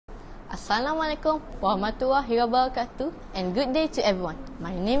Assalamualaikum warahmatullahi wabarakatuh and good day to everyone.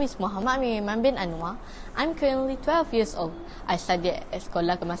 My name is Muhammad Amirul bin Anwar. I'm currently 12 years old. I study at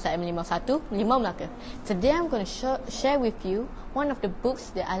Sekolah Kebangsaan Merlimau 1, Merlimau, Melaka. Today I'm going to share with you one of the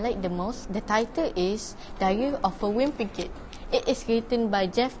books that I like the most. The title is Diary of a Wimpy Kid. It is written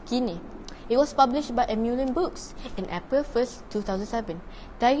by Jeff Kinney. It was published by Amirul Books in April 1st, 2007.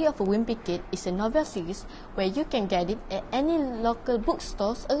 Diary of a Wimpy Kid is a novel series where you can get it at any local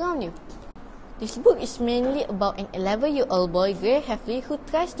bookstores around you. This book is mainly about an 11-year-old boy, Gray Heffley, who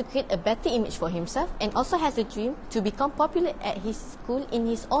tries to create a better image for himself and also has a dream to become popular at his school in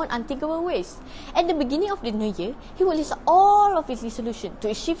his own unthinkable ways. At the beginning of the new year, he will list all of his resolutions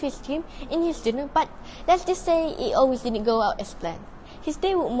to achieve his dream in his journal, but let's just say it always didn't go out as planned. His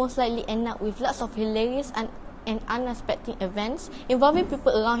day would most likely end up with lots of hilarious and unexpected events involving people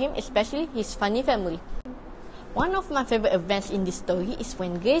around him, especially his funny family. One of my favorite events in this story is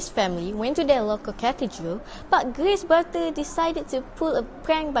when Gray's family went to their local cathedral, but Gray's brother decided to pull a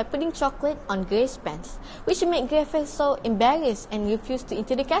prank by putting chocolate on Gray's pants, which made Gray feel so embarrassed and refused to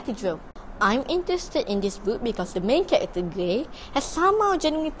enter the cathedral. I'm interested in this book because the main character, Gray, has somehow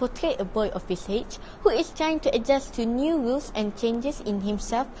genuinely portrayed a boy of his age who is trying to adjust to new rules and changes in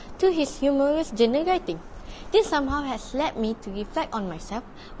himself to his humorous journal writing. This somehow has led me to reflect on myself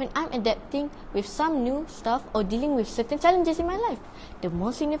when I'm adapting with some new stuff or dealing with certain challenges in my life. The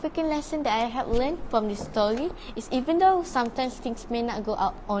most significant lesson that I have learned from this story is even though sometimes things may not go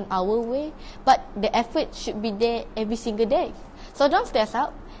out on our way, but the effort should be there every single day. So don't stress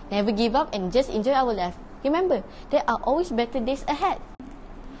out, never give up, and just enjoy our life. Remember, there are always better days ahead.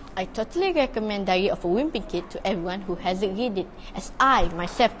 I totally recommend Diary of a Wimpy Kid to everyone who hasn't read it, as I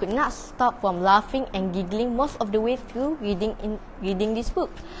myself could not stop from laughing and giggling most of the way through reading this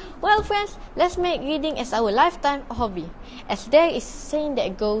book. Well friends, let's make reading as our lifetime hobby, as there is a saying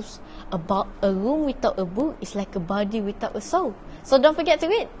that goes about a room without a book is like a body without a soul. So don't forget to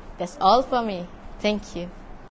read. That's all from me. Thank you.